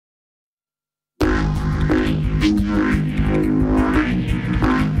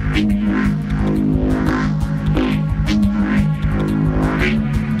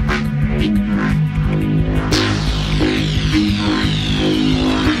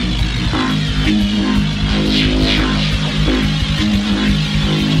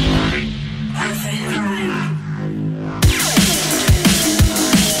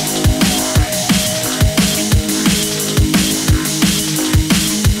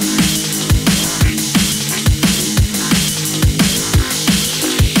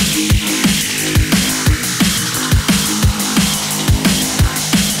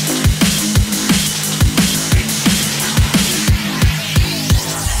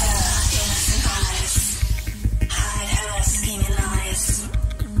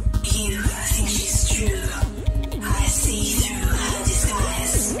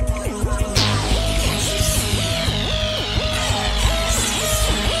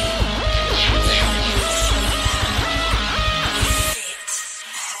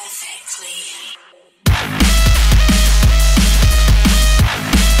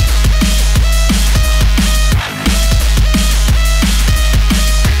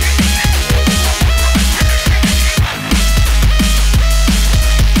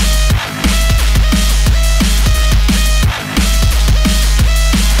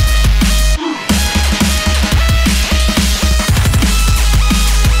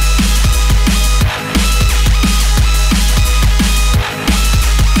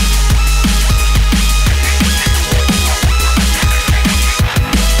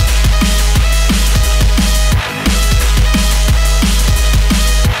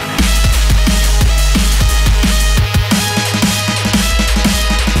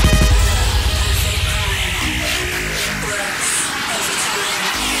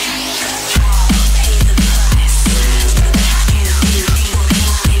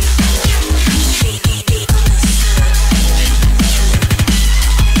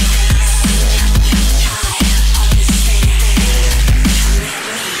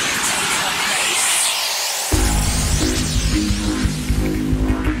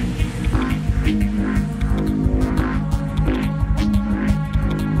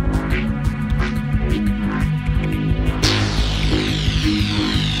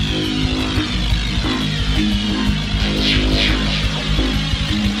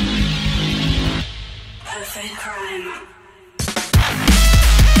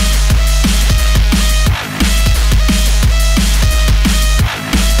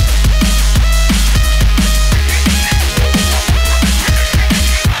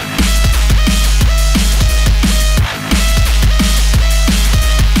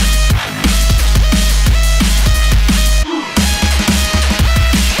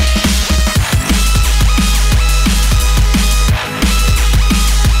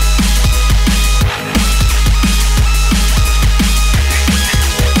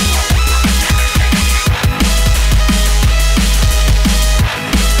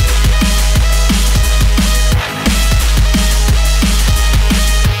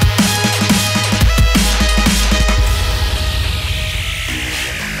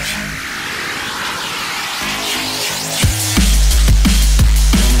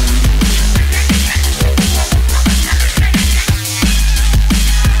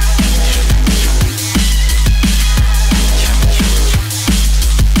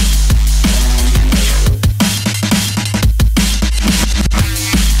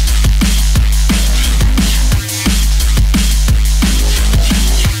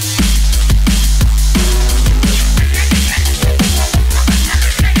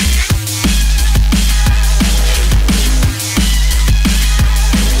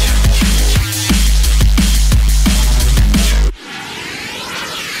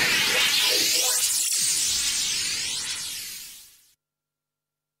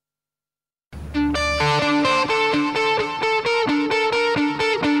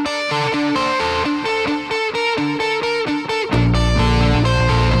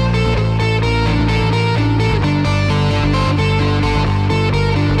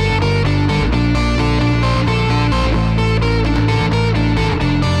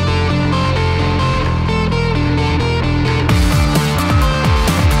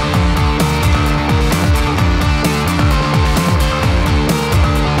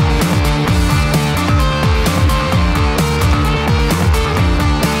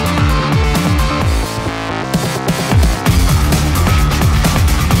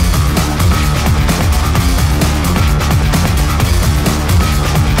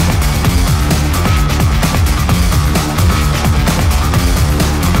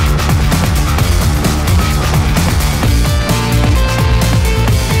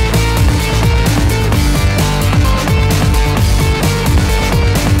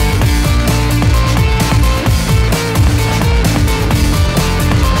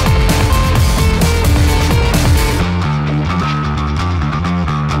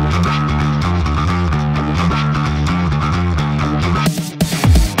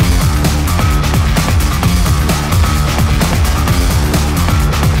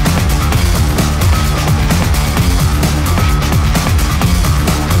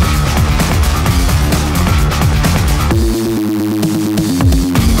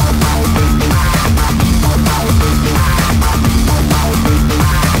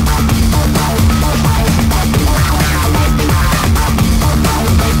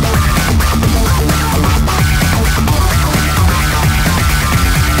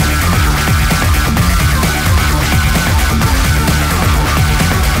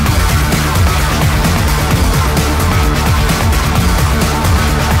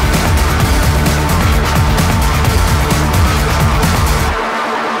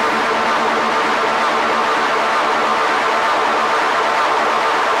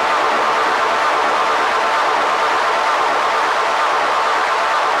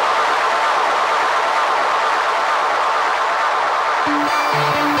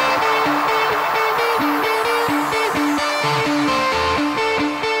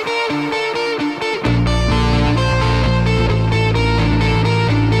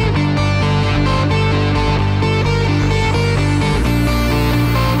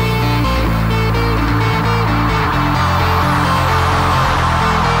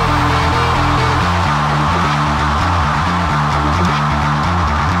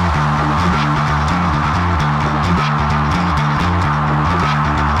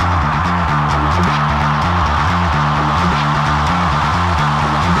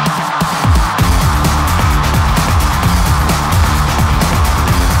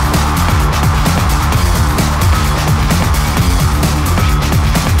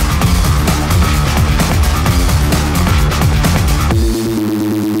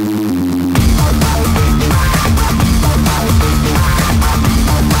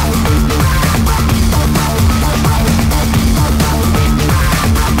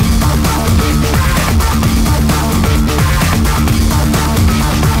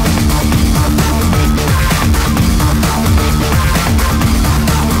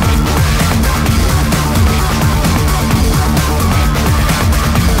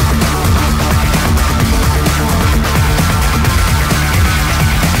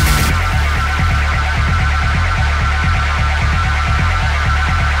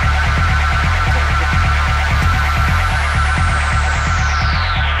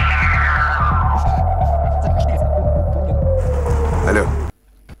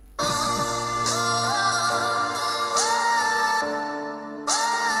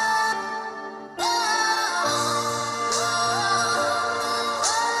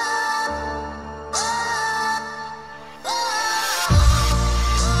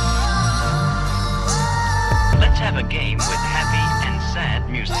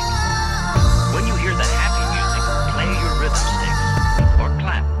music. When you hear the happy music, play your rhythm sticks or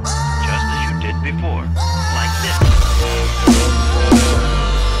clap, just as you did before, like this.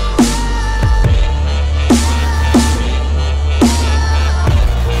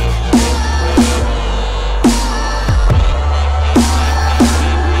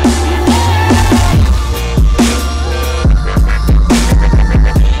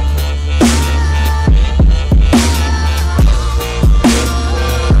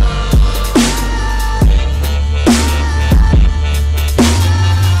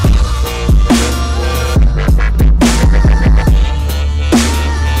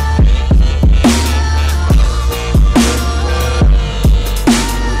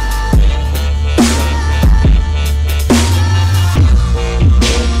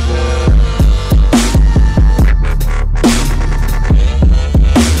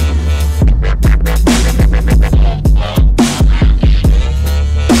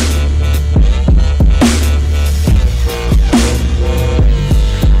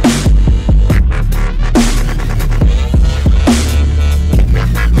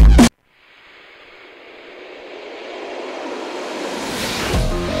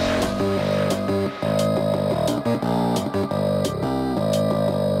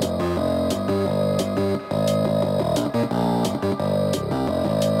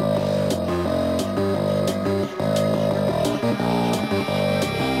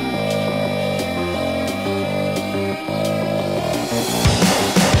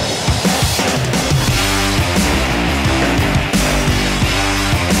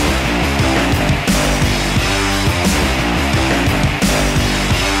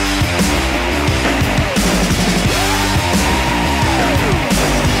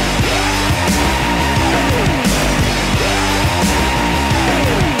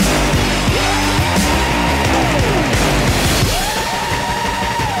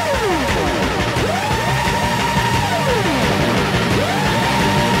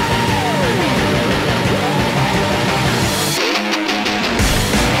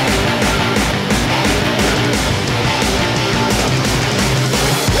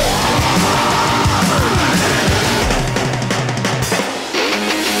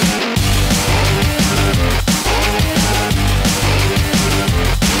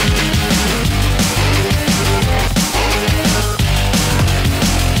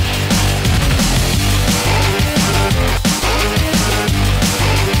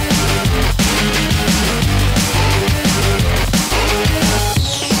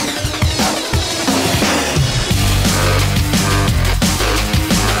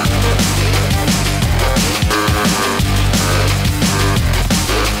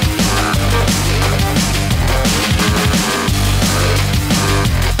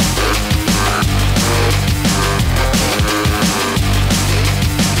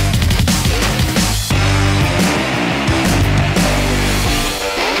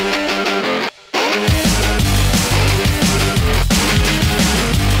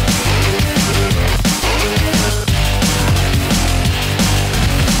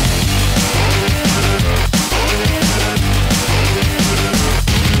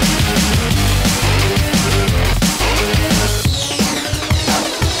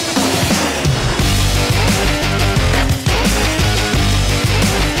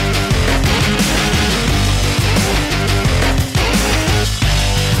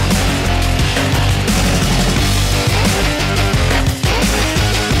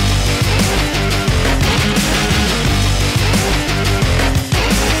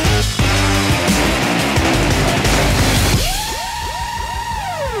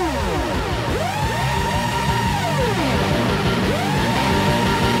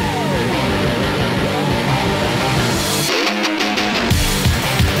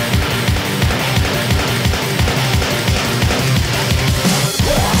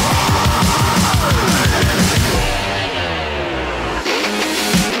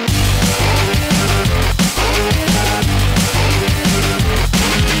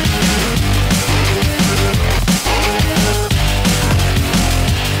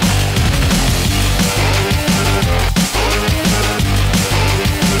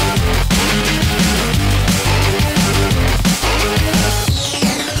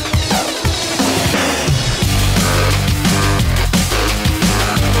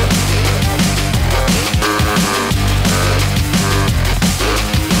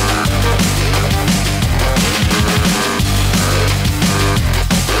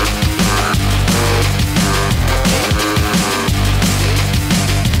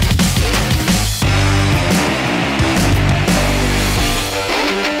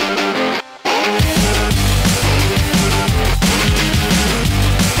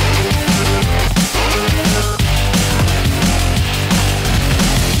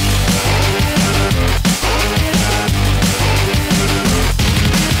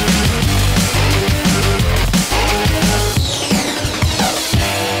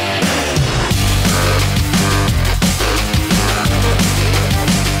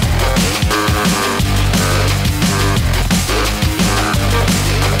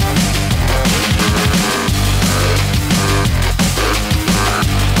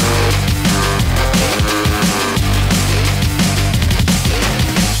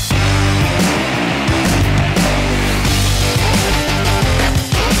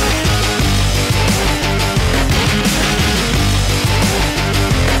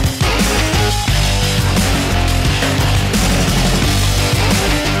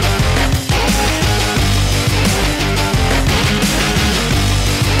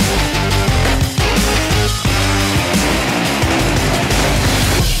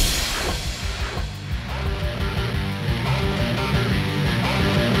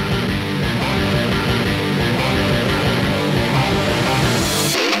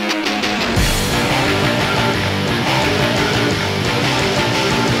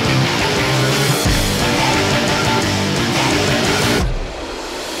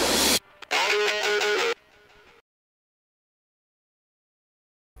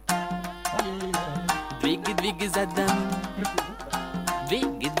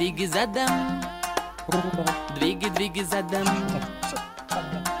 двигай задом. Двигай задом.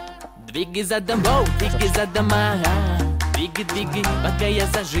 Двигай задом, воу, двигай задом, ага. Двигай, пока я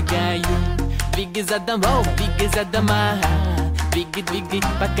зажигаю. Двигай задом, воу, двигай задом, ага. Двигай,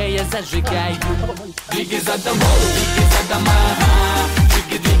 пока я зажигаю. Двигай задом, воу, двигай задом, ага.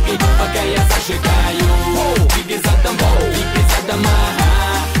 Двигай, пока я зажигаю. Двигай задом, воу, двигай задом, ага.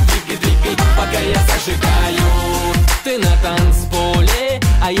 Двигай, пока я зажигаю. Ты на танцполе,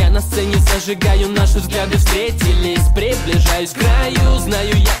 а я на сцене зажигаю. Наши взгляды встретились, приближаюсь к краю.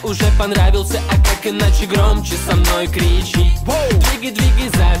 Знаю, я уже понравился, а как иначе громче со мной кричи. Двигай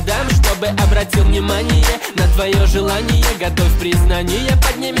задом, чтобы обратил внимание на твое желание. Готовь признание,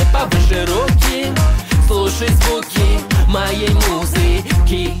 подними повыше руки. Слушай звуки моей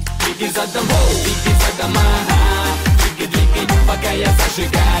музыки. Двигай задом, двигай задом, ага. Двигай, пока я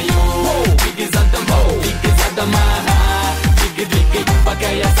зажигаю. Двигай задом, ага. Двигай, пока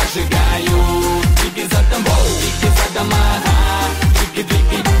я зажигаю. Двигай задом, ага.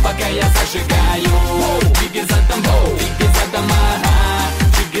 Двигай, пока я зажигаю. Двигай задом, ага.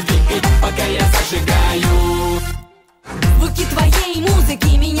 Двигай, пока я зажигаю. Звуки твоей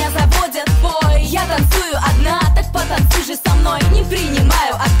музыки меня заводят в бой. Я танцую одна, так потанцуй же со мной. Не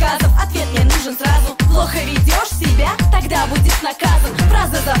принимаю отказов, ответ мне нужен сразу. Плохо ведешь себя, тогда будешь наказан.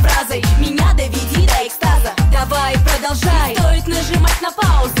 Фраза за фразой, меня доведи до экстаза. Давай, продолжай, стоит нажимать на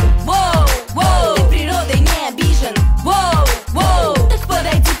паузу. Воу, воу, ты природой не обижен. Воу, воу, так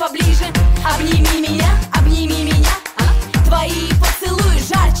подойди поближе. Обними меня, твои поцелуи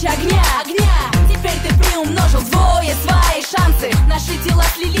жарче огня. Теперь ты приумножил вдвое свои шансы. Наши тела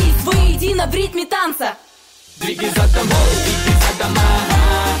слились воедино в ритме танца. Двигай задом, ага.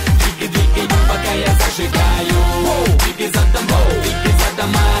 Двигай, пока я зажигаю. Двигай задом,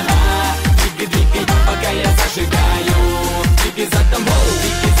 ага. Двигай, пока я зажигаю. Двигай задом,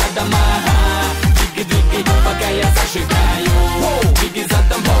 ага. Двигай, пока я зажигаю. Двигай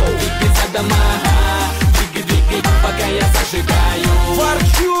задом, ага. Двигай, пока я зажигаю.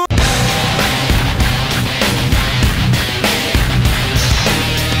 Ворчу!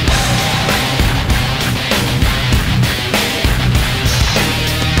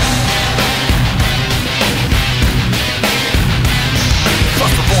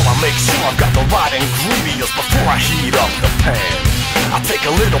 First of all, I make sure I've got the right ingredients before I heat up the pan. I take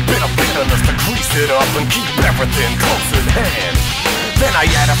a little bit of bitterness to grease it up and keep everything close at hand. Then I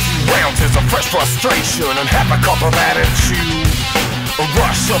add a few ounces of fresh frustration and half a cup of attitude. A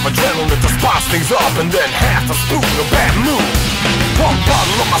rush of adrenaline to spice things up, and then half a spoon of bad mood. One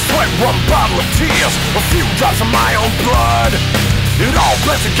bottle of my sweat, one bottle of tears, a few drops of my own blood. It all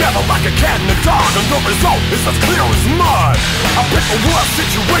blends together like a cat and a dog, and the result is as clear as mud. I pick the worst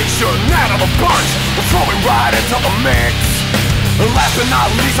situation out of the bunch, and throw it right into the mix. And last but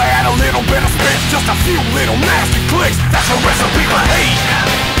not least, I add a little bit of spit, just a few little nasty clicks. That's a recipe for hate.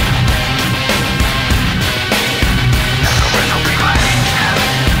 That's a recipe for hate.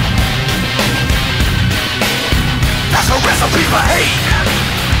 That's a recipe for hate.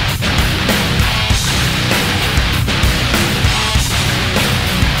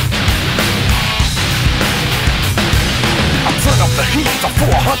 Turn up the heat to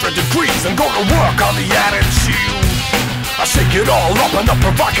 400 degrees and go to work on the attitude. I shake it all up in a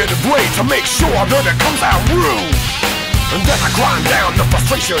provocative way to make sure that it comes out rude. And then I grind down the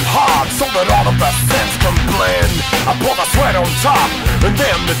frustration hard so that all of the sense can blend. I pour the sweat on top and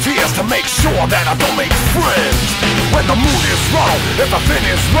then the tears to make sure that I don't make friends. When the mood is wrong, if the fin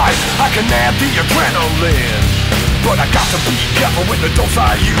is right, I can add the adrenaline. But I got to be careful with the dose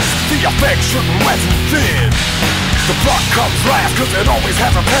I use. The effect shouldn't wear too thin. The blood comes last cause it always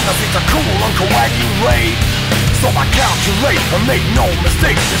has a tendency to cool and coagulate. So I calculate and make no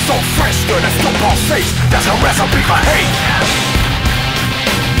mistakes. It's so fresh that it still pulsates. That's a recipe for hate.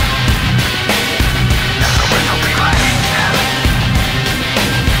 That's a recipe for hate.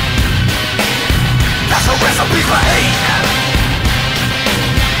 That's a recipe for hate.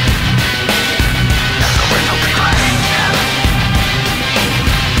 That's a recipe for hate.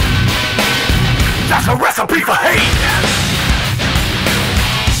 That's a recipe for hate.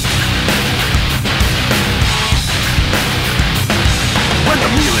 When the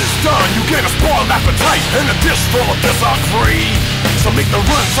meal is done, you get a spoiled appetite and a dish full of disagree. So make the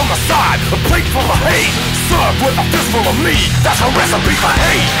runs on the side, a plate full of hate, served with a fistful of meat. That's a recipe for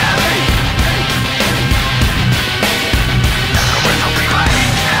hate. That's a recipe for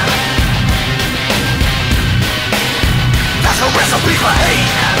hate. That's a recipe for hate.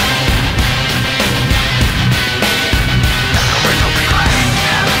 That's a recipe for hate.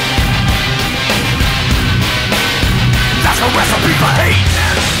 That's a recipe for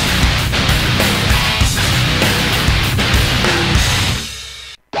hate.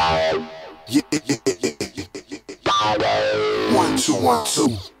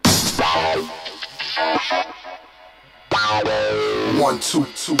 two.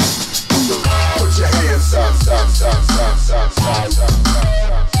 Put your hands up.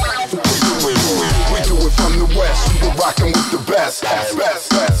 We do it from the west. You were rocking with the best.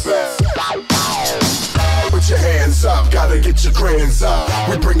 Put your hands up, gotta get your grands up.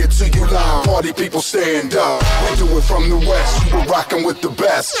 We bring it to you live, party people stand up. We do it from the west, you were rocking with the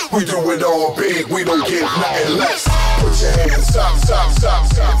best. We do it all big, we don't give nothing less. Put your hands up, hands up,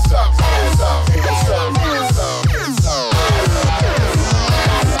 hands up, hands up, hands up, hands up, hands up.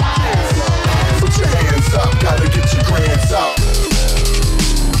 Put your hands up, gotta get your grands up.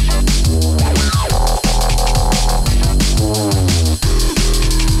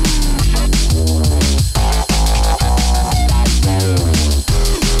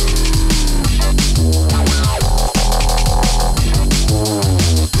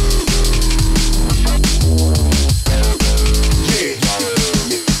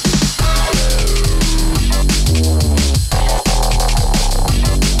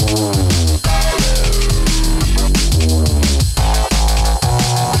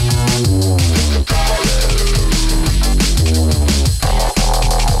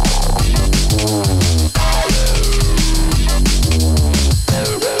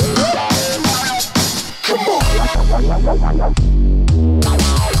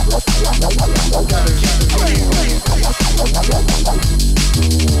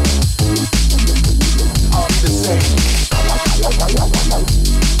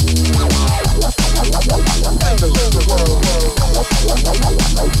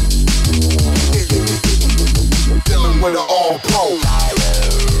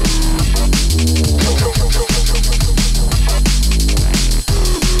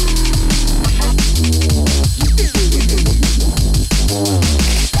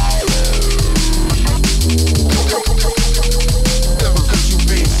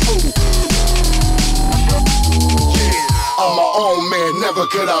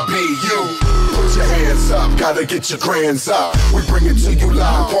 Get your grands up. We bring it to you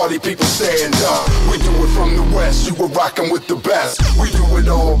live, party people stand up. We do it from the west, you were rocking with the best. We do it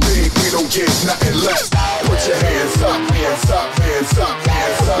all big, we don't give nothing less. Put your hands up, hands up, hands up.